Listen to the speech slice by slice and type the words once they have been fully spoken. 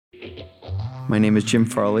My name is Jim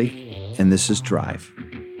Farley, and this is Drive.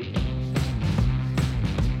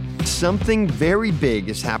 Something very big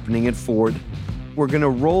is happening at Ford. We're going to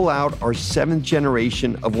roll out our 7th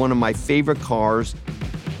generation of one of my favorite cars,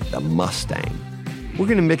 the Mustang. We're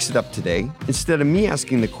going to mix it up today. Instead of me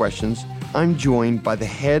asking the questions, I'm joined by the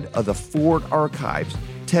head of the Ford Archives,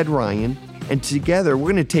 Ted Ryan, and together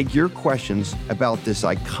we're going to take your questions about this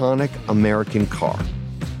iconic American car.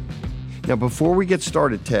 Now, before we get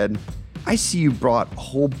started, Ted, I see you brought a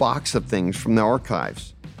whole box of things from the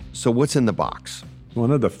archives. So what's in the box?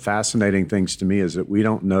 One of the fascinating things to me is that we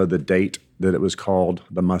don't know the date that it was called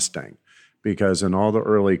the Mustang, because in all the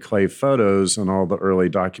early clay photos and all the early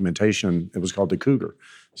documentation, it was called the Cougar.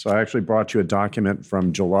 So I actually brought you a document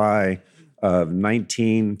from July of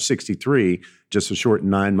 1963, just a short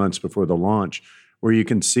 9 months before the launch, where you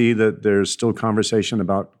can see that there's still conversation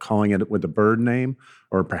about calling it with a bird name,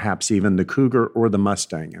 or perhaps even the Cougar or the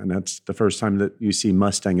Mustang. And that's the first time that you see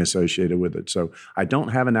Mustang associated with it. So I don't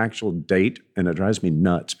have an actual date, and it drives me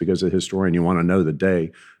nuts because as a historian, you want to know the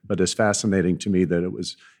day. But it's fascinating to me that it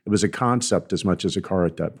was a concept as much as a car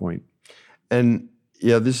at that point. And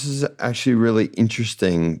yeah, this is actually really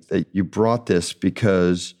interesting that you brought this,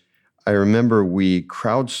 because I remember we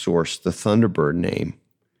crowdsourced the Thunderbird name.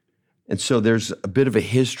 And so there's a bit of a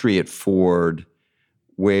history at Ford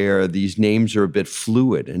where these names are a bit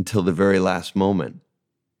fluid until the very last moment.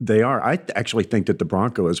 They are. I actually think that the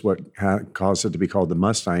Bronco is what caused it to be called the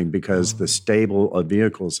Mustang, because the stable of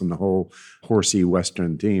vehicles and the whole horsey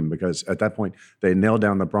Western theme, because at that point, they nailed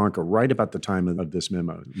down the Bronco right about the time of this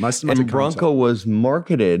memo. And Bronco was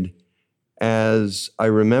marketed as, I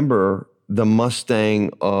remember, the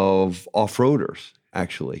Mustang of off-roaders,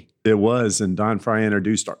 actually. It was, and Don Fry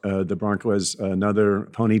introduced the Bronco as another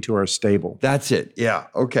pony to our stable. That's it, yeah,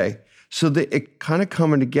 okay. So it kind of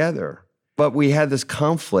coming together, but we had this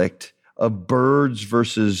conflict of birds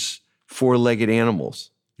versus four-legged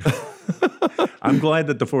animals. I'm glad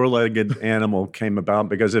that the four-legged animal came about,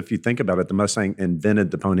 because if you think about it, the Mustang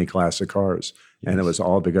invented the pony class of cars, and it was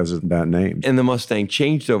all because of that name. And the Mustang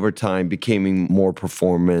changed over time, becoming more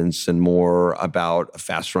performance and more about a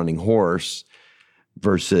fast-running horse,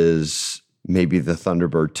 versus maybe the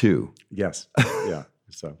Thunderbird 2. Yes. Yeah.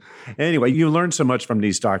 So anyway, you learn so much from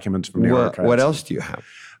these documents from the archives. What else do you have?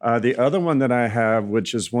 The other one that I have,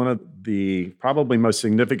 which is one of the probably most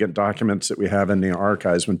significant documents that we have in the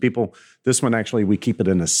archives, this one actually, we keep it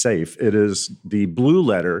in a safe. It is the blue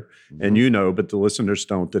letter, and you know, but the listeners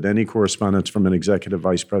don't, that any correspondence from an executive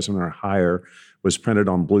vice president or higher was printed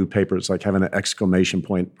on blue paper. It's like having an exclamation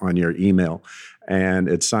point on your email. And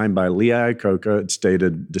it's signed by Lee Iacocca. It's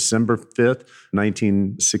dated December 5th,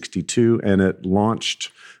 1962, and it launched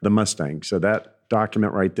the Mustang. So that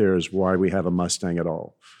document right there is why we have a Mustang at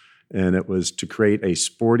all. And it was to create a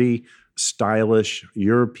sporty, stylish,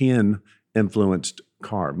 European-influenced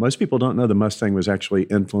car. Most people don't know the Mustang was actually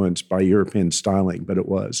influenced by European styling, but it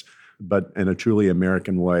was. But in a truly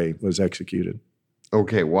American way was executed.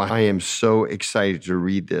 Okay, well, I am so excited to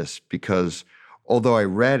read this, because although I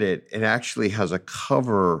read it, it actually has a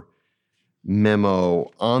cover memo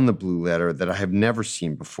on the blue letter that I have never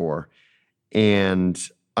seen before. And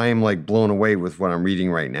I am like blown away with what I'm reading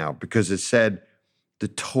right now, because it said the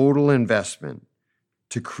total investment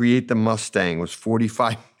to create the Mustang was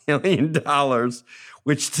 $45 million,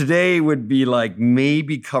 which today would be like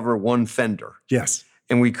maybe cover one fender. Yes.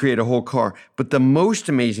 And we create a whole car. But the most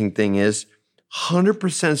amazing thing is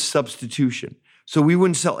 100% substitution. So we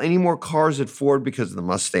wouldn't sell any more cars at Ford because of the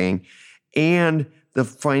Mustang. And the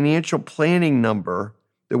financial planning number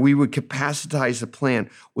that we would capacitize the plant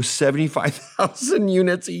was 75,000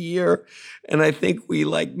 units a year. And I think we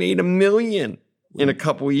made 1 million in a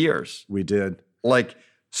couple of years. We did.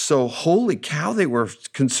 So holy cow, they were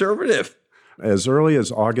conservative. As early as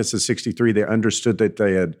August of 63, they understood that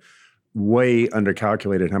they had way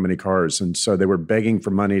undercalculated how many cars. And so they were begging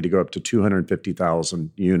for money to go up to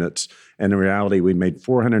 250,000 units. And in reality, we made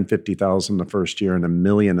 450,000 the first year and 1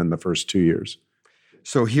 million in the first 2 years.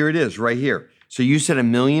 So here it is right here. So you said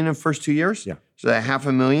 1 million in the first 2 years? Yeah. So that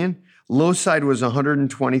 500,000. Low side was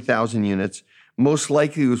 120,000 units. Most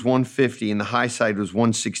likely was 150, and the high side was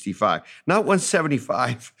 165. Not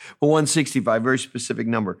 175, but 165, very specific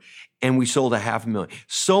number. And we sold 500,000.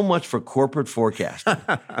 So much for corporate forecasting.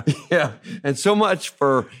 Yeah. And so much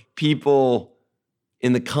for people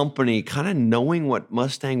in the company kind of knowing what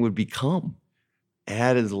Mustang would become. It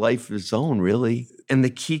had its life of its own, really. And the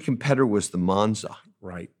key competitor was the Monza.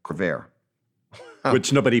 Right. Corvair.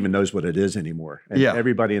 Which nobody even knows what it is anymore. And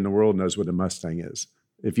everybody in the world knows what a Mustang is.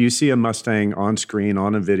 If you see a Mustang on screen,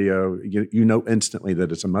 on a video, you know instantly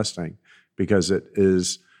that it's a Mustang, because it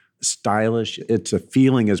is stylish. It's a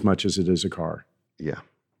feeling as much as it is a car. Yeah.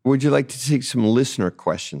 Would you like to take some listener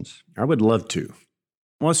questions? I would love to.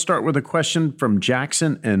 Let's start with a question from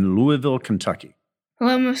Jackson in Louisville, Kentucky.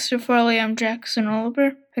 Hello, Mr. Farley. I'm Jackson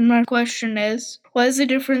Oliver, and my question is, what is the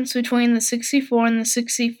difference between the 64 and the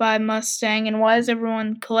 65 Mustang, and why does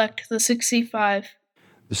everyone collect the 65?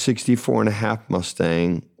 The 64.5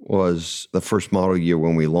 Mustang was the first model year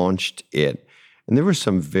when we launched it, and there were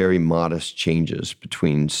some very modest changes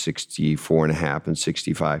between 64.5 and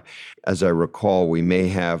 65. As I recall, we may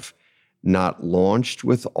have not launched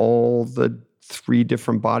with all the 3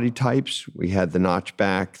 different body types. We had the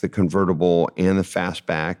notchback, the convertible, and the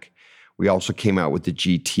fastback. We also came out with the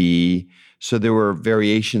GT. So there were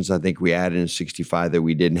variations I think we added in 65 that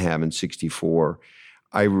we didn't have in 64.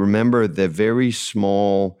 I remember the very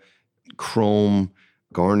small chrome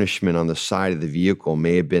garnishment on the side of the vehicle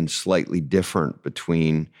may have been slightly different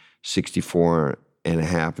between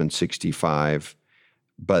 64.5 and 65,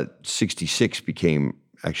 but 66 became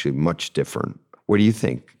actually much different. What do you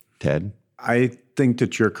think, Ted? I think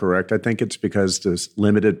that you're correct. I think it's because this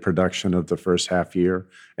limited production of the first half year.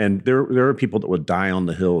 And there are people that would die on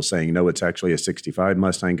the hill saying, no, it's actually a 65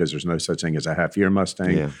 Mustang because there's no such thing as a half year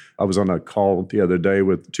Mustang. Yeah. I was on a call the other day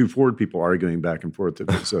with 2 Ford people arguing back and forth if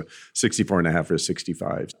it's a 64.5 or a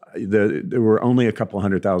 65. There were only a couple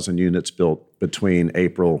 100,000 units built between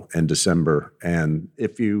April and December. And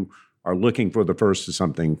if you are looking for the first of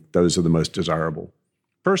something, those are the most desirable.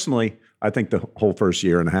 Personally, I think the whole first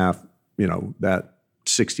year and a half, that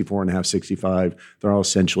 64.5, 65, they're all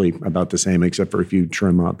essentially about the same except for a few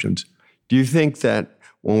trim options. Do you think that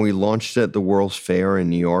when we launched it at the World's Fair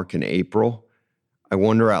in New York in April, I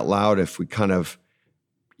wonder out loud if we kind of,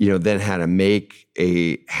 then had to make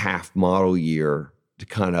a half model year to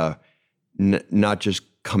kind of not just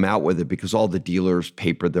come out with it because all the dealers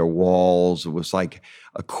papered their walls. It was like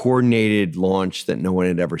a coordinated launch that no one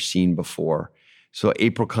had ever seen before. So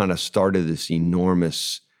April kind of started this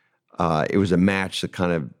enormous it was a match that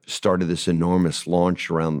kind of started this enormous launch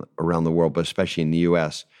around the world, but especially in the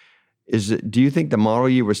U.S. Do you think the model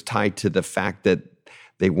year was tied to the fact that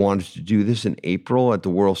they wanted to do this in April at the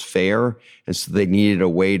World's Fair, and so they needed a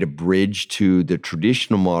way to bridge to the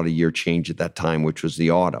traditional model year change at that time, which was the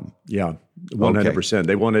autumn? Yeah, 100%. Okay.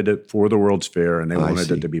 They wanted it for the World's Fair, and they wanted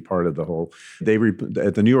it to be part of the whole.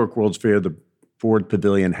 At the New York World's Fair, the Ford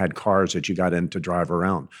Pavilion had cars that you got in to drive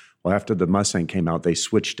around. Well, after the Mustang came out, they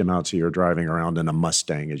switched them out so you're driving around in a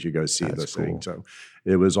Mustang as you go see the thing. So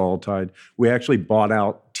it was all tied. We actually bought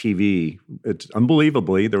out TV. It's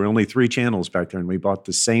unbelievably, there were only 3 channels back there, and we bought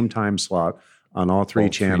the same time slot on all 3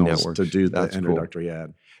 channels to do the introductory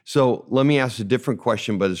ad. So let me ask a different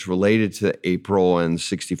question, but it's related to April and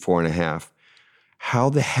 64.5.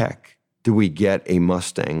 How the heck do we get a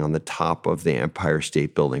Mustang on the top of the Empire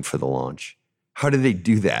State Building for the launch? How did they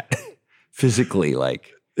do that physically,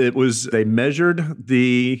 like? They measured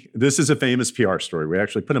this is a famous PR story. We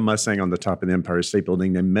actually put a Mustang on the top of the Empire State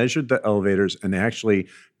Building. They measured the elevators and they actually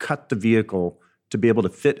cut the vehicle to be able to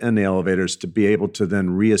fit in the elevators to be able to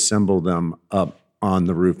then reassemble them up on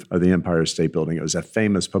the roof of the Empire State Building. It was a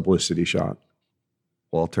famous publicity shot.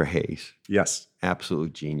 Walter Hayes. Yes.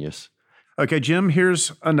 Absolute genius. Okay, Jim,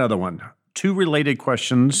 here's another one. 2 related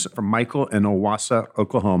questions from Michael in Owassa,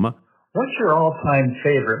 Oklahoma. What's your all-time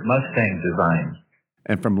favorite Mustang design?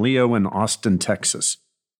 And from Leo in Austin, Texas.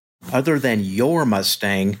 Other than your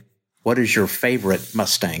Mustang, what is your favorite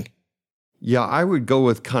Mustang? Yeah, I would go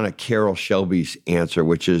with kind of Carroll Shelby's answer,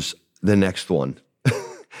 which is the next one.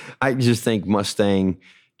 I just think Mustang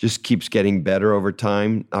just keeps getting better over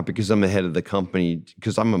time, not because I'm the head of the company,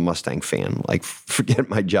 because I'm a Mustang fan. Like, forget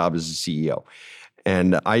my job as a CEO.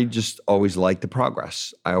 And I just always like the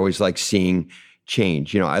progress. I always like seeing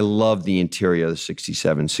change. I love the interior of the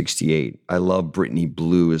 67, 68. I love Brittany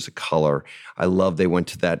blue as a color. I love they went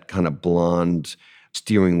to that kind of blonde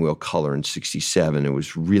steering wheel color in 67. It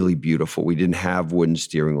was really beautiful. We didn't have wooden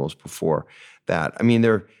steering wheels before that. I mean,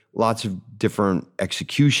 there are lots of different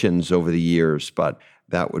executions over the years, but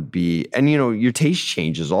that would be, and your taste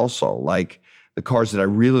changes also. Like the cars that I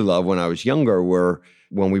really loved when I was younger were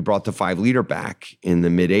when we brought the 5-liter back in the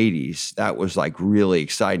mid-'80s. That was like really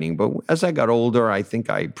exciting. But as I got older, I think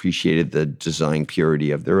I appreciated the design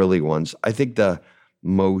purity of the early ones. I think the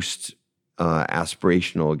most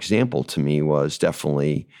aspirational example to me was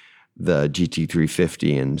definitely the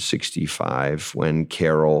GT350 in 65 when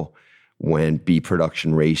Carroll went B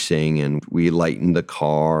production racing and we lightened the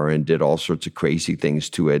car and did all sorts of crazy things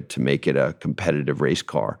to it to make it a competitive race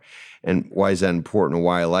car. And why is that important and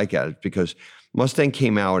why I like it? It's because Mustang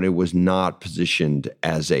came out and it was not positioned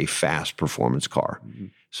as a fast performance car. Mm-hmm.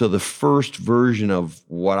 So the first version of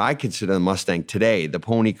what I consider the Mustang today, the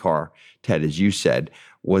pony car, Ted, as you said,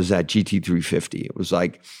 was that GT350. It was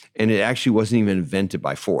like, and it actually wasn't even invented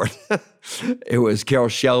by Ford. It was Carroll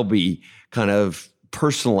Shelby kind of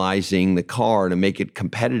personalizing the car to make it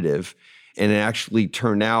competitive. And it actually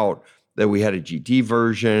turned out that we had a GT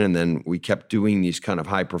version, and then we kept doing these kind of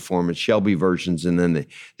high performance Shelby versions, and then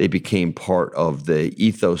they became part of the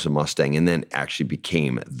ethos of Mustang, and then actually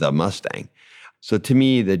became the Mustang. So to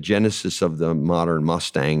me, the genesis of the modern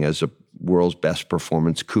Mustang as a world's best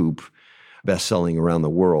performance coupe, best-selling around the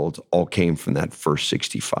world, all came from that first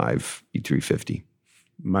 65 E350.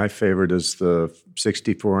 My favorite is the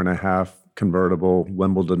 64.5 convertible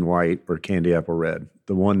Wimbledon white or candy apple red,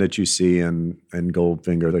 the one that you see in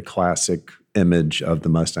Goldfinger, the classic image of the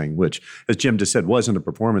Mustang, which, as Jim just said, wasn't a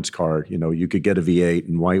performance car. You know, you could get a V8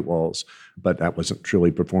 and white walls, but that wasn't truly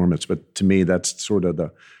performance. But to me, that's sort of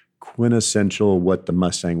the quintessential what the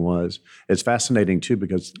Mustang was. It's fascinating too,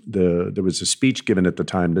 because there was a speech given at the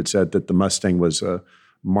time that said that the Mustang was a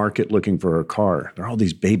market looking for a car. There are all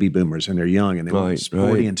these baby boomers and they're young and they want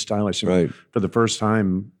sporty and stylish. And for the first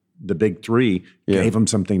time, the big three gave them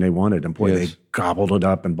something they wanted. And boy, they gobbled it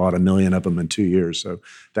up and bought 1 million of them in 2 years. So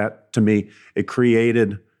that, to me, it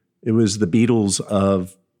was the Beatles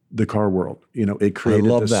of the car world. You know, it created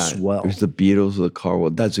swell. It was the Beatles of the car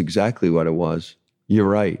world. That's exactly what it was. You're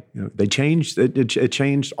right. You know, they changed it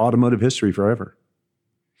changed automotive history forever.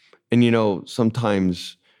 And you know,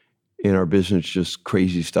 sometimes in our business, just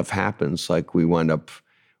crazy stuff happens. Like we wound up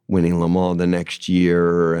winning Le Mans the next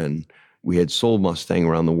year, and we had sold Mustang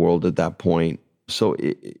around the world at that point. So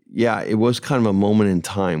it was kind of a moment in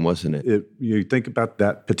time, wasn't it? You think about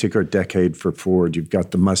that particular decade for Ford. You've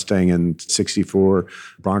got the Mustang in 64,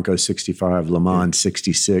 Bronco 65, Le Mans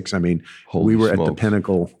 66. I mean, we were at the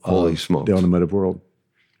pinnacle of the automotive world.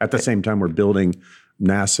 At the same time, we're building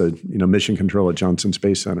NASA, mission control at Johnson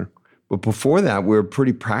Space Center. But before that, we were a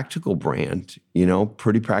pretty practical brand,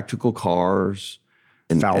 pretty practical cars.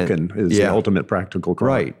 Falcon is the ultimate practical car.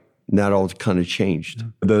 Right. And that all kind of changed.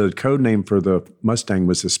 The code name for the Mustang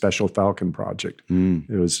was the Special Falcon Project.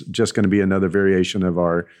 It was just going to be another variation of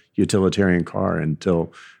our utilitarian car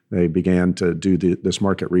until they began to do this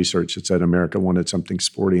market research that said America wanted something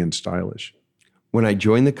sporty and stylish. When I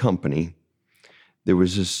joined the company, there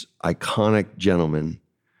was this iconic gentleman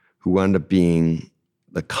who wound up being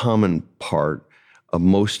the common part of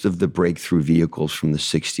most of the breakthrough vehicles from the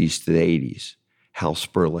 60s to the 80s, Hal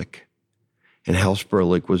Sperlich. And Hal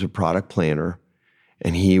Sperlich was a product planner,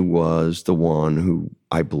 and he was the one who,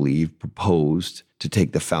 I believe, proposed to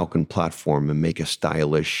take the Falcon platform and make a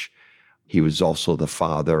stylish. He was also the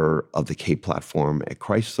father of the K platform at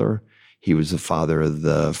Chrysler. He was the father of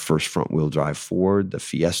the first front-wheel drive Ford, the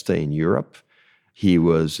Fiesta in Europe. He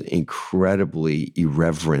was incredibly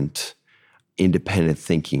irreverent, independent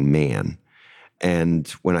thinking man. And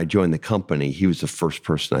when I joined the company, he was the first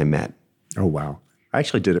person I met. Oh, wow. I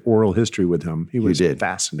actually did oral history with him. He was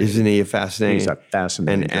fascinating. Isn't he fascinating? He's a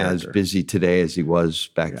fascinating and character. as busy today as he was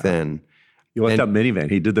back then. You left up minivan.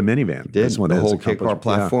 He did the minivan. Did the whole K car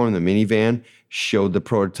platform, the minivan, showed the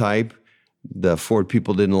prototype. The Ford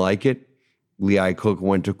people didn't like it. Lee Iacocca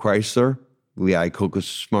went to Chrysler. Lee Iacocca's a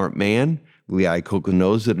smart man. Lee Iacocca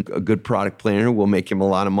knows that a good product planner will make him a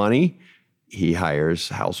lot of money. He hires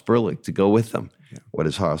Hal Sperlich to go with them. Yeah. What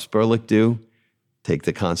does Hal Sperlich do? Take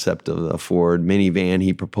the concept of the Ford minivan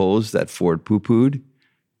he proposed that Ford poo-pooed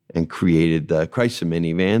and created the Chrysler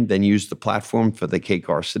minivan, then used the platform for the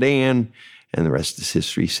K-car sedan, and the rest is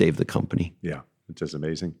history. Saved the company. Yeah, it's just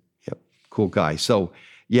amazing. Yep, cool guy. So,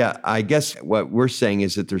 yeah, I guess what we're saying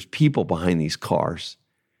is that there's people behind these cars.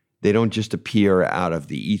 They don't just appear out of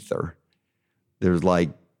the ether. There's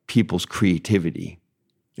like people's creativity.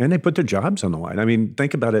 And they put their jobs on the line. I mean,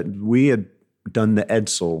 think about it. We had done the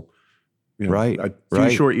Edsel a few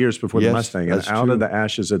short years before the Mustang. And out of the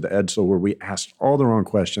ashes of the Edsel, where we asked all the wrong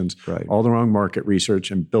questions, all the wrong market research,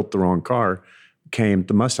 and built the wrong car, came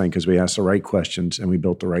the Mustang because we asked the right questions and we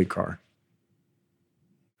built the right car.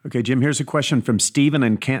 Okay, Jim, here's a question from Stephen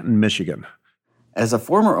in Canton, Michigan. As a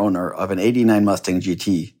former owner of an 89 Mustang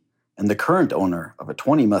GT and the current owner of a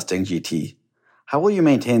 20 Mustang GT, how will you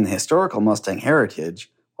maintain the historical Mustang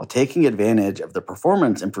heritage while taking advantage of the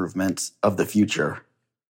performance improvements of the future?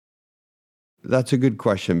 That's a good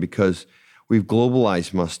question because we've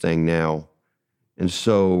globalized Mustang now. And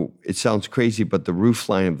so it sounds crazy, but the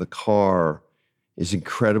roofline of the car is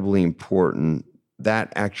incredibly important.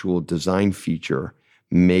 That actual design feature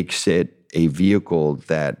makes it a vehicle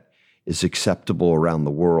that is acceptable around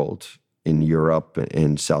the world, in Europe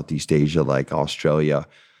and Southeast Asia, like Australia.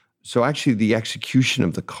 So actually the execution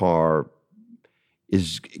of the car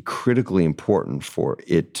is critically important for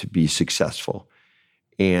it to be successful.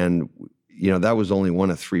 And, that was only one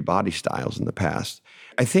of 3 body styles in the past.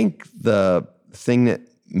 I think the thing that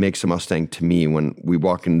makes a Mustang to me when we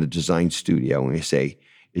walk in the design studio and we say,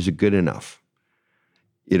 is it good enough?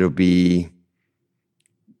 It'll be,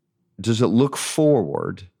 does it look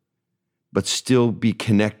forward, but still be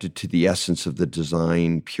connected to the essence of the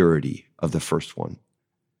design purity of the first one?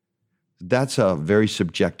 That's a very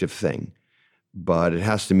subjective thing, but it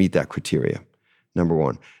has to meet that criteria, number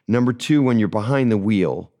one. Number two, when you're behind the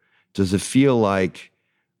wheel, does it feel like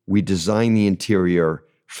we design the interior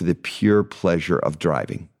for the pure pleasure of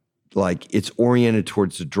driving? Like it's oriented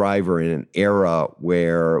towards the driver in an era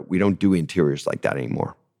where we don't do interiors like that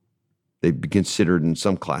anymore. They'd be considered in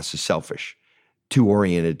some classes selfish, too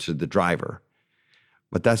oriented to the driver.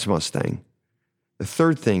 But that's Mustang. The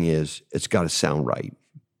third thing is it's got to sound right.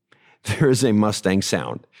 There is a Mustang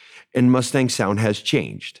sound, and Mustang sound has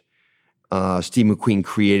changed. Steve McQueen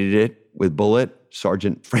created it with Bullitt,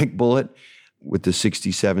 Sergeant Frank Bullitt, with the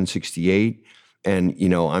 67, 68. And,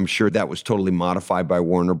 I'm sure that was totally modified by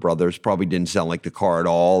Warner Brothers. Probably didn't sound like the car at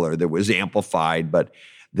all, or that was amplified, but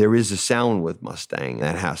there is a sound with Mustang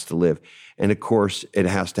that has to live. And of course, it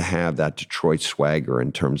has to have that Detroit swagger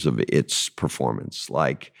in terms of its performance.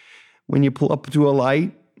 Like when you pull up to a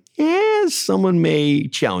light, someone may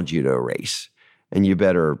challenge you to a race, and you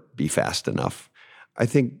better be fast enough. I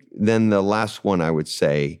think then the last one I would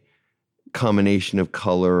say, combination of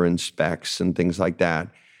color and specs and things like that,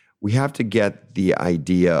 we have to get the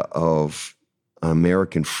idea of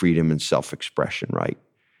American freedom and self-expression right.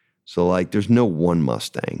 So like there's no one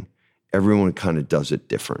Mustang. Everyone kind of does it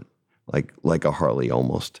different, like a Harley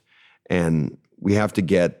almost. And we have to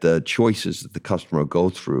get the choices that the customer will go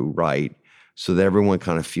through right so that everyone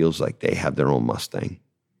kind of feels like they have their own Mustang.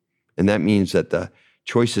 And that means that the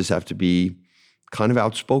choices have to be kind of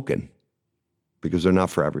outspoken because they're not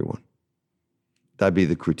for everyone. That'd be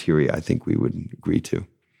the criteria I think we would agree to.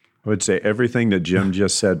 I would say everything that Jim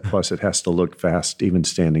just said, plus it has to look fast, even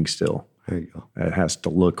standing still. There you go. It has to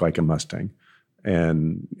look like a Mustang.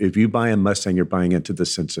 And if you buy a Mustang, you're buying into the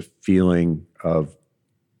sense of feeling of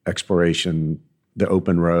exploration, the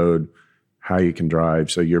open road, how you can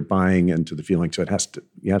drive. So you're buying into the feeling. So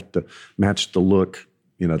you have to match the look,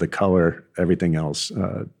 the color, everything else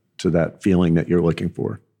to that feeling that you're looking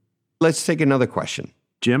for. Let's take another question.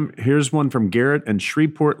 Jim, here's one from Garrett in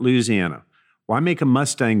Shreveport, Louisiana. Why make a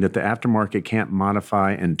Mustang that the aftermarket can't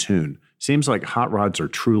modify and tune? Seems like hot rods are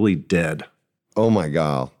truly dead. Oh my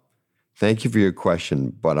God. Thank you for your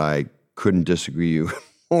question, but I couldn't disagree you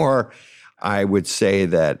more. I would say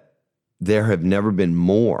that there have never been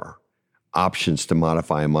more options to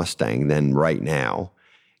modify a Mustang than right now.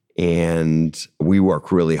 And we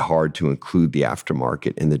work really hard to include the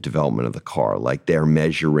aftermarket in the development of the car. Like they're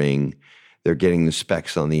measuring, they're getting the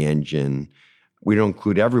specs on the engine. We don't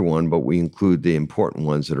include everyone, but we include the important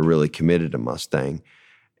ones that are really committed to Mustang.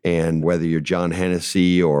 And whether you're John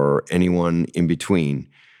Hennessy or anyone in between,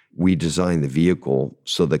 we design the vehicle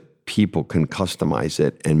so that people can customize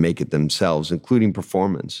it and make it themselves, including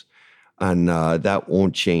performance. And that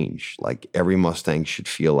won't change. Like every Mustang should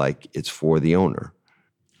feel like it's for the owner.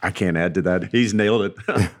 I can't add to that. He's nailed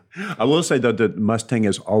it. I will say, though, that Mustang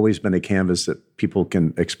has always been a canvas that people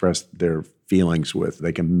can express their feelings with.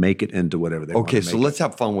 They can make it into whatever they want to make. Okay, so let's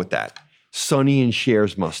have fun with that. Sonny and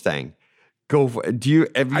Cher's Mustang. Go for it.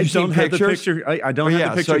 Have you seen pictures? I don't have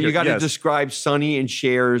the picture. So you got to describe Sonny and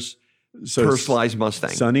Cher's personalized Mustang.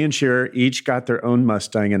 Sonny and Cher each got their own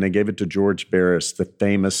Mustang, and they gave it to George Barris, the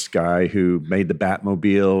famous guy who made the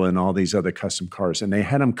Batmobile and all these other custom cars. And they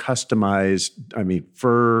had them customized,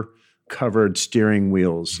 fur-covered steering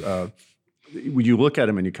wheels. When you look at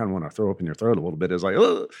them and you kind of want to throw up in your throat a little bit, it's like,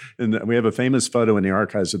 oh. And we have a famous photo in the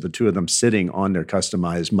archives of the two of them sitting on their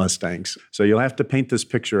customized Mustangs. So you'll have to paint this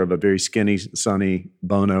picture of a very skinny Sonny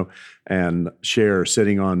Bono and Cher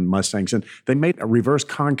sitting on Mustangs. And they made a reverse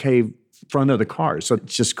concave front of the cars. So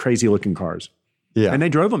it's just crazy looking cars. Yeah. And they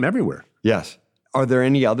drove them everywhere. Yes. Are there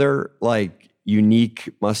any other unique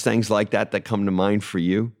Mustangs like that come to mind for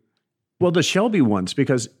you? Well, the Shelby ones,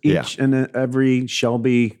 because each and every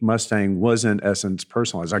Shelby Mustang was in essence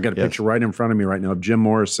personalized. I got a picture right in front of me right now of Jim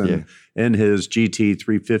Morrison in his GT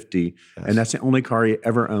 350. Yes. And that's the only car he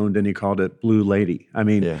ever owned, and he called it Blue Lady.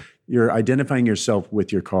 You're identifying yourself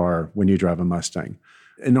with your car when you drive a Mustang.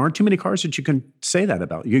 And there aren't too many cars that you can say that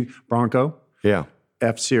about. Bronco,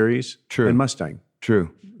 F-Series, and Mustang.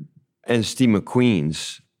 True. And Steve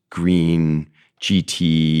McQueen's green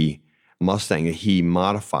GT Mustang that he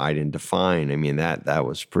modified and defined, I mean, that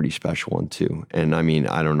was a pretty special one too. And I mean,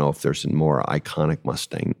 I don't know if there's a more iconic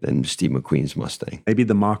Mustang than Steve McQueen's Mustang. Maybe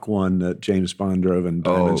the Mach 1 that James Bond drove in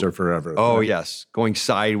Diamonds Are Forever. Oh, yes. Going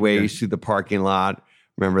sideways through the parking lot.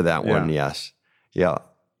 Remember that one? Yes. Yeah.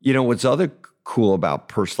 You know, what's other cool about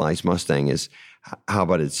personalized Mustang is how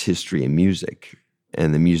about its history in music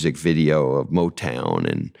and the music video of Motown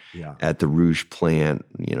and at the Rouge plant,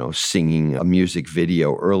 you know, singing a music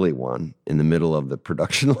video, early one, in the middle of the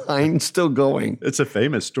production line, still going. It's a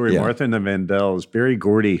famous story. Martha and the Vandells, Barry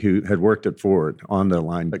Gordy, who had worked at Ford on the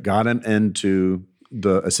line, but got him into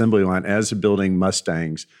the assembly line as building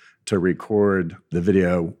Mustangs to record the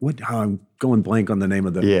video. I'm going blank on the name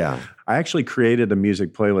of the. Yeah. I actually created a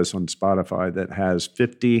music playlist on Spotify that has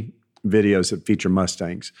 50 videos that feature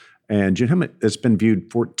Mustangs. And you know, it's been viewed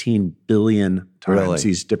 14 billion times,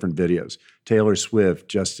 these different videos. Taylor Swift,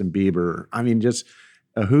 Justin Bieber. I mean, just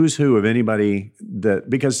a who's who of anybody that,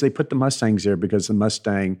 because they put the Mustangs there because the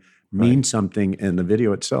Mustang means something in the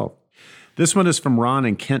video itself. This one is from Ron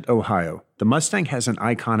in Kent, Ohio. The Mustang has an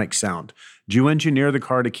iconic sound. Do you engineer the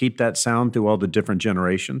car to keep that sound through all the different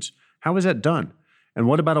generations? How is that done? And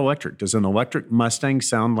what about electric? Does an electric Mustang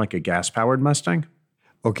sound like a gas-powered Mustang?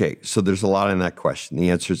 Okay, so there's a lot in that question.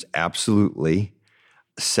 The answer is absolutely.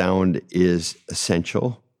 Sound is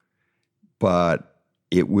essential, but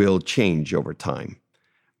it will change over time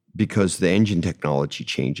because the engine technology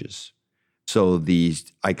changes. So the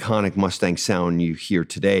iconic Mustang sound you hear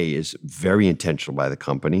today is very intentional by the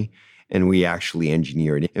company, and we actually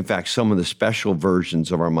engineer it. In fact, some of the special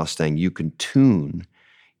versions of our Mustang, you can tune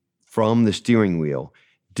from the steering wheel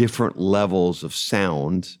different levels of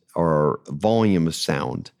sound or volume of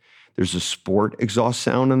sound. There's a sport exhaust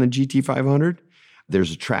sound on the GT500.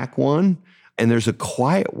 There's a track one, and there's a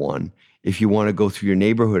quiet one. If you want to go through your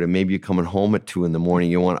neighborhood and maybe you're coming home at 2 a.m,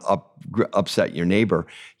 you want to upset your neighbor,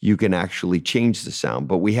 you can actually change the sound.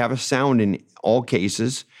 But we have a sound in all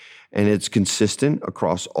cases, and it's consistent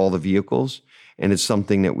across all the vehicles, and it's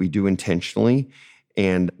something that we do intentionally.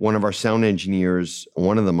 And one of our sound engineers,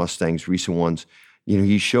 one of the Mustangs, recent ones, you know,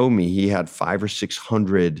 he showed me he had 500 or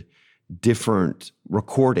 600 different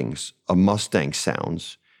recordings of Mustang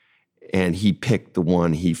sounds, and he picked the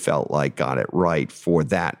one he felt like got it right for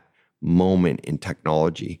that moment in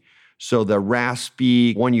technology. So the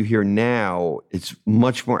raspy one you hear now, it's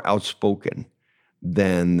much more outspoken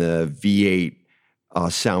than the V8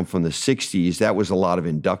 sound from the 60s. That was a lot of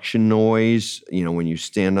induction noise. You know, when you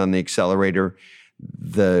stand on the accelerator,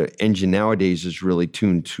 the engine nowadays is really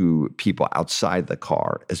tuned to people outside the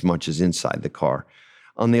car as much as inside the car.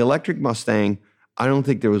 On the electric Mustang, I don't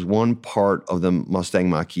think there was one part of the Mustang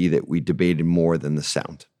Mach-E that we debated more than the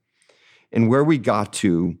sound. And where we got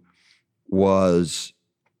to was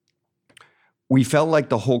we felt like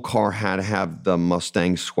the whole car had to have the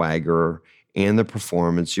Mustang swagger and the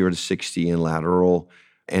performance, 0 to 60 and lateral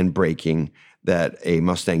and braking that a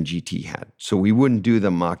Mustang GT had. So we wouldn't do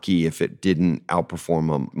the Mach-E if it didn't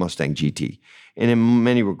outperform a Mustang GT. And in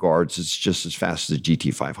many regards, it's just as fast as a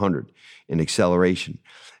GT500 in acceleration.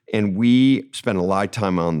 And we spent a lot of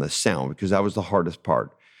time on the sound because that was the hardest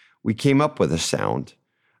part. We came up with a sound,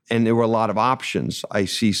 and there were a lot of options. I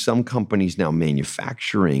see some companies now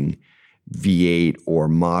manufacturing V8 or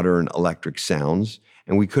modern electric sounds,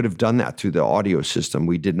 and we could have done that through the audio system.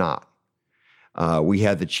 We did not. We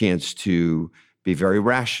had the chance to be very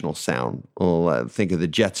rational sound. Well, think of the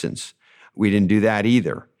Jetsons. We didn't do that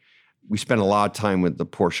either. We spent a lot of time with the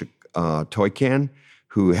Porsche Taycan,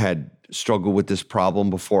 who had struggled with this problem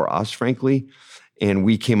before us, frankly. And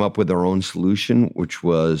we came up with our own solution, which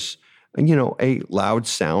was, you know, a loud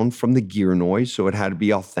sound from the gear noise. So it had to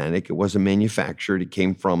be authentic. It wasn't manufactured. It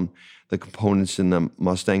came from the components in the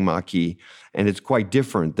Mustang Mach-E. And it's quite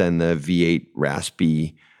different than the V8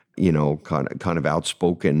 raspy, you know, kind of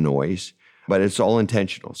outspoken noise. But it's all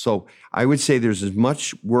intentional. So I would say there's as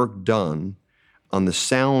much work done on the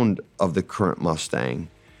sound of the current Mustang,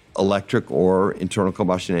 electric or internal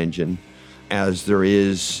combustion engine, as there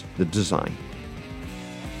is the design.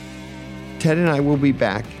 Ted and I will be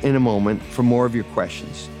back in a moment for more of your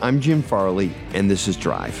questions. I'm Jim Farley, and this is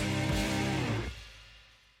Drive.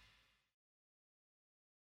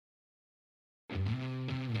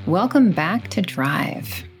 Welcome back to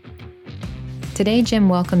Drive. Today, Jim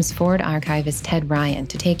welcomes Ford archivist Ted Ryan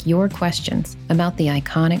to take your questions about the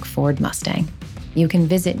iconic Ford Mustang. You can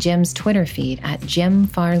visit Jim's Twitter feed at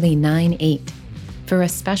JimFarley98 for a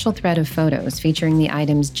special thread of photos featuring the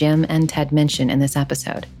items Jim and Ted mention in this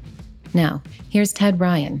episode. Now, here's Ted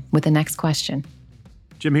Ryan with the next question.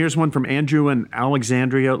 Jim, here's one from Andrew in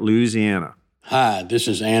Alexandria, Louisiana. Hi, this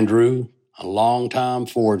is Andrew. a longtime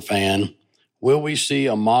Ford fan, will we see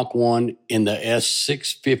a Mach 1 in the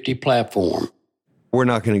S650 platform? We're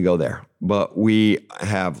not going to go there, but we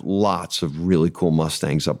have lots of really cool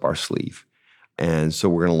Mustangs up our sleeve. And so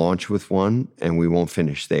we're going to launch with one, and we won't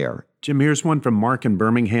finish there. Jim, here's one from Mark in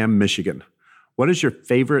Birmingham, Michigan. What is your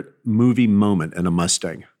favorite movie moment in a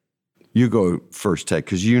Mustang? You go first, Ted,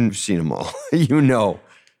 because you've seen them all. You know.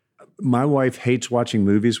 My wife hates watching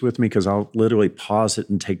movies with me because I'll literally pause it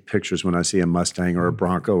and take pictures when I see a Mustang or a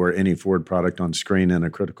Bronco or any Ford product on screen in a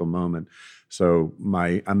critical moment. So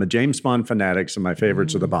I'm a James Bond fanatic, so my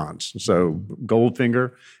favorites are the Bonds. So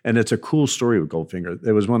Goldfinger, and it's a cool story with Goldfinger.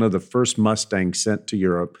 It was one of the first Mustangs sent to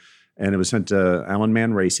Europe, and it was sent to Allen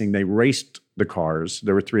Man Racing. They raced the cars.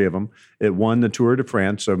 There were 3 of them. It won the Tour de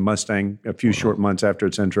France. So Mustang, a few short months after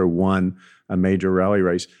its intro, won a major rally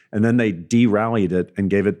race. And then they de-rallied it and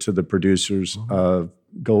gave it to the producers of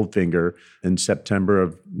Goldfinger in September of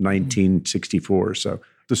 1964. So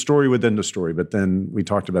the story within the story. But then we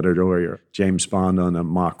talked about it earlier. James Bond on a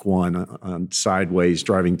Mach 1 on sideways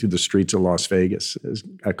driving through the streets of Las Vegas is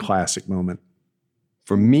a classic moment.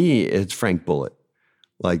 For me, it's Frank Bullitt.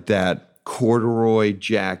 Like that corduroy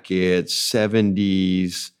jacket,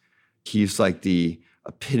 70s. He's like the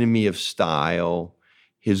epitome of style.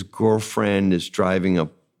 His girlfriend is driving a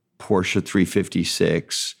Porsche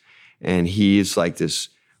 356, and he's like this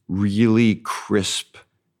really crisp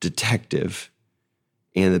detective.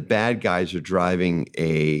 And the bad guys are driving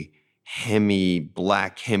a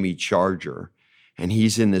black Hemi Charger, and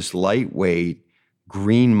he's in this lightweight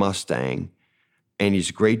green Mustang. And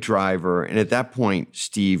he's a great driver. And at that point,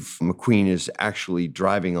 Steve McQueen is actually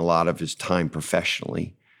driving a lot of his time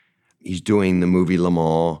professionally. He's doing the movie Le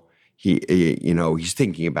Mans. He's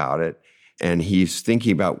thinking about it. And he's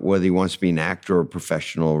thinking about whether he wants to be an actor or a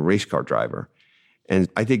professional race car driver. And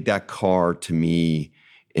I think that car, to me,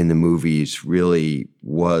 in the movies really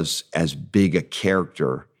was as big a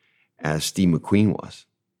character as Steve McQueen was.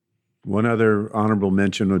 One other honorable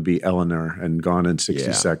mention would be Eleanor and Gone in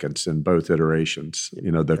 60 Seconds in both iterations.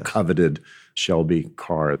 You know, the coveted Shelby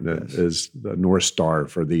car that is the North Star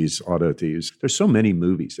for these auto thieves. There's so many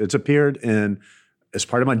movies. It's appeared in, as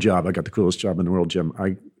part of my job, I got the coolest job in the world, Jim.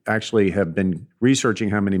 I actually have been researching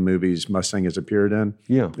how many movies Mustang has appeared in.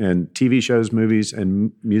 Yeah. And TV shows, movies,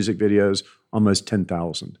 and music videos, almost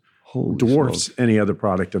 10,000. Dwarfs smokes. any other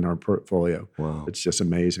product in our portfolio. Wow. It's just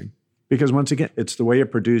amazing. Because once again, it's the way a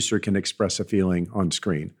producer can express a feeling on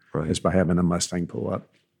screen, is by having a Mustang pull up.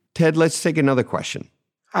 Ted, let's take another question.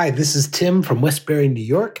 Hi, this is Tim from Westbury, New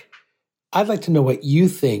York. I'd like to know what you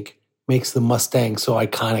think makes the Mustang so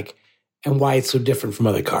iconic and why it's so different from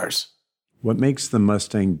other cars. What makes the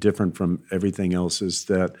Mustang different from everything else is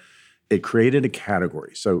that it created a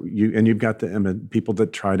category. So you've got the people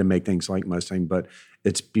that try to make things like Mustang, but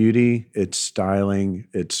it's beauty, it's styling,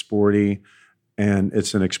 it's sporty, and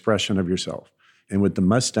it's an expression of yourself. And with the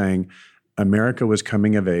Mustang, America was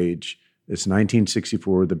coming of age. It's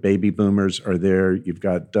 1964. The baby boomers are there. You've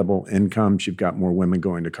got double incomes. You've got more women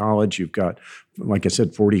going to college. You've got, like I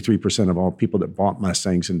said, 43% of all people that bought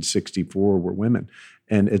Mustangs in 64 were women.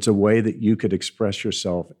 And it's a way that you could express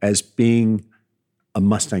yourself as being a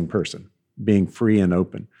Mustang person, being free and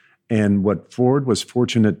open. And what Ford was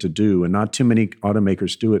fortunate to do, and not too many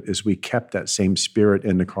automakers do it, is we kept that same spirit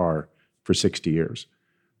in the car for 60 years.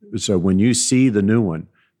 So when you see the new one,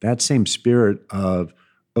 that same spirit of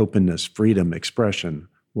openness, freedom, expression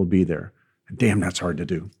will be there. And damn, that's hard to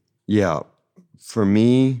do. Yeah. For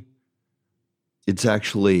me, it's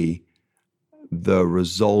actually the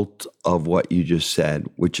result of what you just said,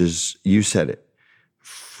 which is, you said it,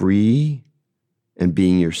 free and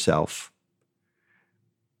being yourself.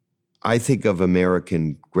 I think of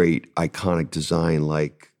American great iconic design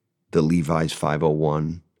like the Levi's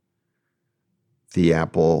 501, the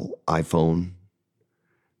Apple iPhone.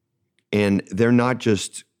 And they're not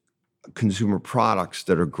just consumer products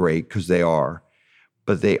that are great, because they are,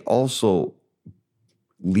 but they also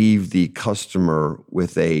leave the customer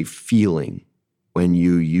with a feeling when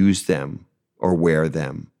you use them or wear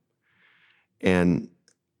them. And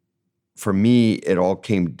for me, it all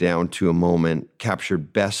came down to a moment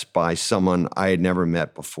captured best by someone I had never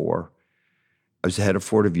met before. I was the head of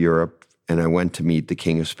Ford of Europe, and I went to meet the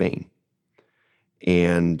King of Spain.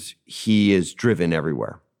 And he is driven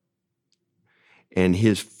everywhere. And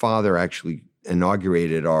his father actually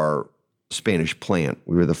inaugurated our Spanish plant.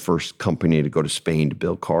 We were the first company to go to Spain to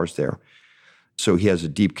build cars there. So he has a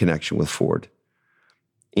deep connection with Ford.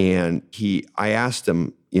 And I asked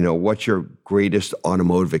him, what's your greatest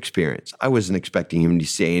automotive experience? I wasn't expecting him to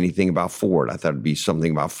say anything about Ford. I thought it'd be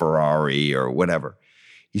something about Ferrari or whatever.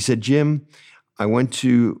 He said, Jim, I went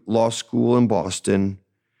to law school in Boston.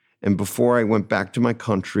 And before I went back to my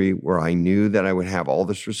country where I knew that I would have all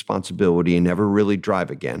this responsibility and never really drive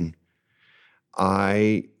again,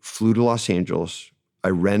 I flew to Los Angeles. I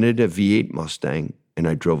rented a V8 Mustang and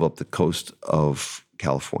I drove up the coast of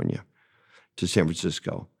California to San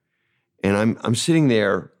Francisco. And I'm sitting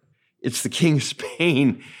there, it's the King of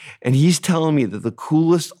Spain, and he's telling me that the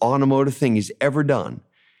coolest automotive thing he's ever done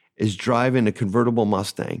is driving a convertible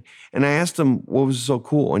Mustang. And I asked him, what was so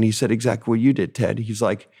cool? And he said exactly what you did, Ted. He's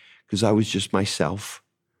like, because I was just myself.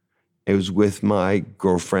 I was with my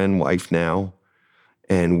girlfriend, wife now,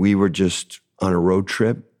 and we were just on a road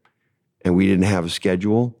trip, and we didn't have a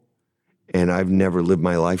schedule, and I've never lived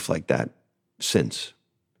my life like that since.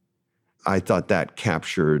 I thought that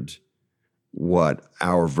captured what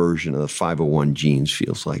our version of the 501 genes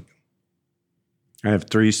feels like. I have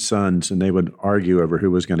 3 sons, and they would argue over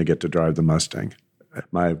who was going to get to drive the Mustang.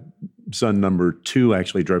 My son number 2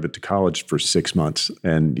 actually drove it to college for 6 months,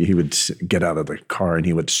 and he would get out of the car and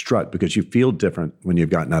he would strut because you feel different when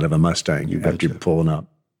you've gotten out of a Mustang after you're pulling up.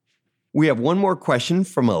 We have one more question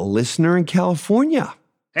from a listener in California.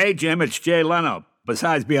 Hey, Jim, it's Jay Leno.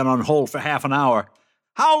 Besides being on hold for half an hour,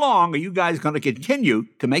 how long are you guys going to continue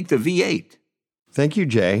to make the V8? Thank you,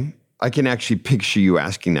 Jay. I can actually picture you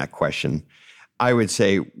asking that question. I would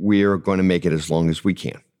say we're going to make it as long as we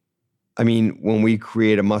can. I mean, when we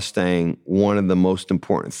create a Mustang, one of the most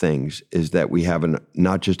important things is that we have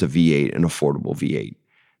not just a V8, an affordable V8.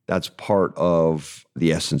 That's part of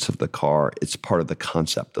the essence of the car. It's part of the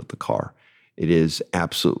concept of the car. It is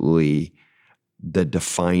absolutely the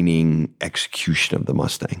defining execution of the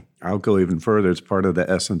Mustang. I'll go even further. It's part of the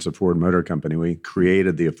essence of Ford Motor Company. We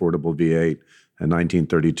created the affordable V8 in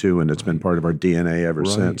 1932, and it's been part of our DNA ever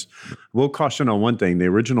since. We'll caution on one thing. The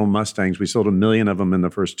original Mustangs, we sold 1 million of them in the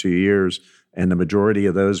first 2 years, and the majority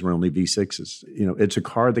of those were only V6s. You know, it's a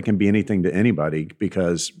car that can be anything to anybody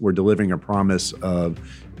because we're delivering a promise of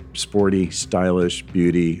sporty, stylish,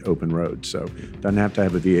 beauty, open road. So it doesn't have to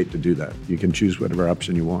have a V8 to do that. You can choose whatever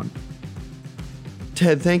option you want.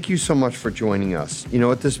 Ted, thank you so much for joining us. You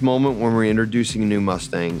know, at this moment when we're introducing a new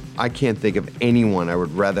Mustang, I can't think of anyone I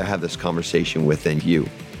would rather have this conversation with than you.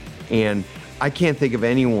 And I can't think of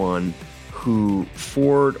anyone who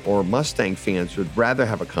Ford or Mustang fans would rather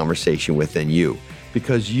have a conversation with than you,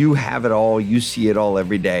 because you have it all, you see it all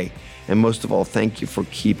every day. And most of all, thank you for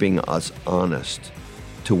keeping us honest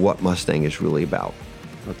to what Mustang is really about.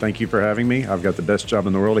 Well, thank you for having me. I've got the best job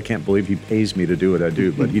in the world. I can't believe he pays me to do what I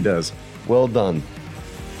do, but he does. Well done.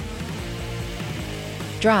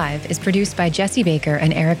 Drive is produced by Jesse Baker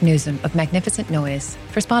and Eric Newsom of Magnificent Noise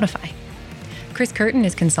for Spotify. Chris Curtin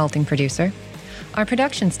is consulting producer. Our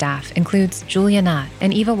production staff includes Julia Knott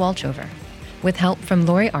and Eva Walchover, with help from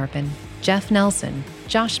Lori Arpin, Jeff Nelson,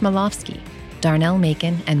 Josh Malofsky, Darnell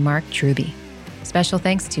Macon, and Mark Truby. Special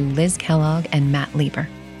thanks to Liz Kellogg and Matt Lieber.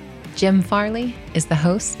 Jim Farley is the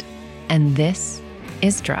host, and this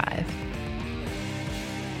is Drive.